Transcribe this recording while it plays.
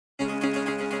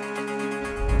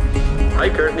Hi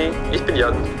Courtney, ich bin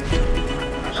Jan.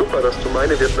 Super, dass du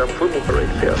meine Vietnam Full Moon Parade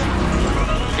fährst.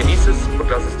 Genieß es und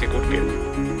lass es dir gut gehen.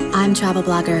 I'm travel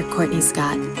blogger Courtney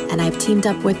Scott, and I've teamed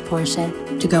up with Porsche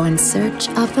to go in search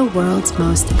of the world's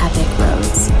most epic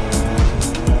roads.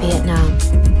 Vietnam.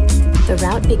 The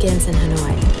route begins in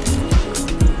Hanoi.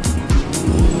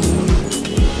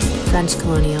 French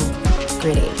colonial,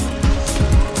 gritty.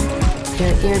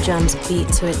 Your eardrums beat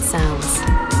to its sounds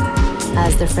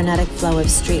as the frenetic flow of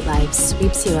street life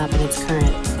sweeps you up in its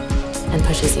current and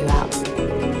pushes you out.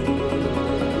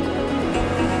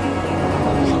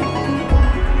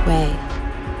 Hue,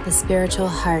 the spiritual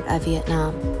heart of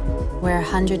Vietnam, where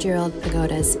 100-year-old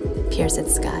pagodas pierce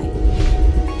its sky.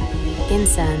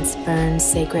 Incense burns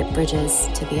sacred bridges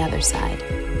to the other side.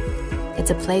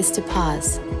 It's a place to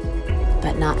pause,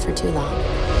 but not for too long.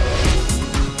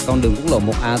 Con đường quốc lộ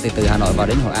 1A thì từ Hà Nội vào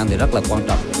đến Hội An thì rất là quan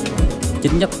trọng.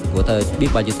 Chính nhất của biết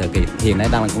bao nhiêu thời kỳ, hiện nay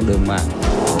đang là con đường mà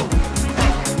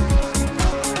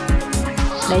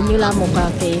đây như là một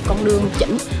cái con đường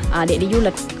chính để đi du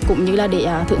lịch cũng như là để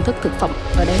thưởng thức thực phẩm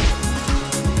ở đây.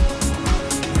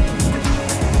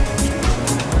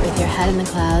 With your head in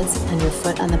the clouds and your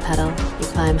foot on the pedal, you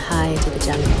climb high into the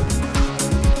jungle.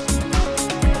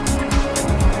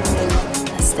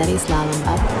 A steady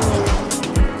slalom up,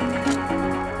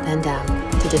 then down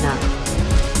to Da Nang.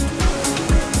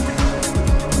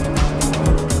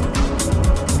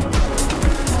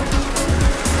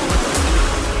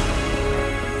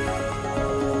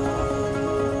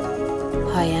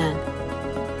 Hoi An,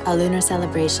 a lunar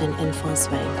celebration in full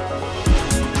swing.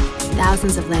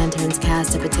 Thousands of lanterns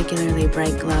cast a particularly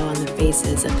bright glow on the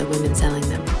faces of the women selling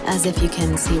them, as if you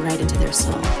can see right into their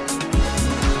soul.